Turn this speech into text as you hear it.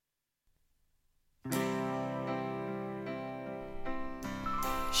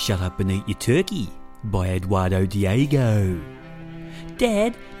Shut Up and Eat Your Turkey by Eduardo Diego.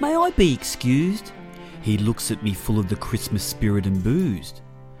 Dad, may I be excused? He looks at me full of the Christmas spirit and boozed.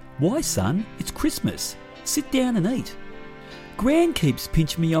 Why, son? It's Christmas. Sit down and eat. Gran keeps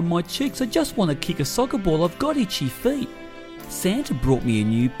pinching me on my cheeks. I just want to kick a soccer ball. I've got itchy feet. Santa brought me a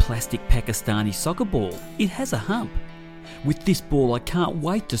new plastic Pakistani soccer ball. It has a hump. With this ball I can't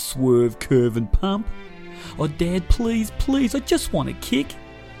wait to swerve, curve and pump. Oh Dad, please, please, I just want to kick.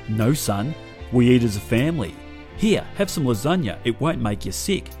 No son, we eat as a family. Here, have some lasagna, it won't make you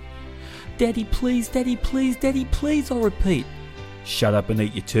sick. Daddy please, Daddy please, Daddy please, I'll repeat. Shut up and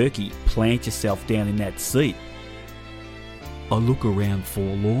eat your turkey, plant yourself down in that seat. I look around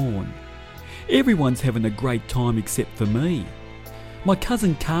forlorn. Everyone's having a great time except for me. My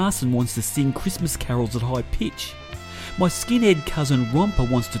cousin Carson wants to sing Christmas carols at high pitch. My skinhead cousin Romper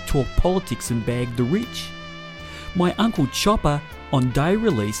wants to talk politics and bag the rich. My Uncle Chopper, on day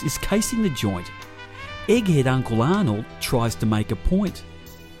release, is casing the joint. Egghead Uncle Arnold tries to make a point.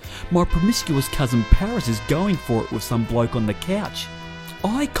 My promiscuous cousin Paris is going for it with some bloke on the couch.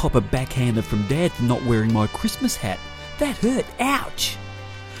 I cop a backhander from Dad for not wearing my Christmas hat. That hurt, ouch!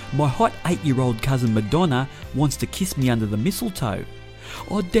 My hot 8-year-old cousin Madonna wants to kiss me under the mistletoe.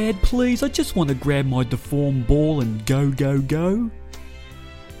 Oh Dad, please, I just want to grab my deformed ball and go, go, go.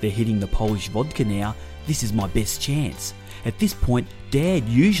 They're hitting the Polish vodka now. This is my best chance. At this point, Dad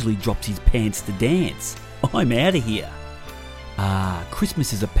usually drops his pants to dance. I'm out of here. Ah,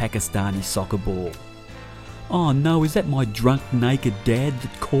 Christmas is a Pakistani soccer ball. Oh no, is that my drunk naked dad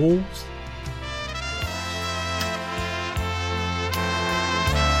that calls?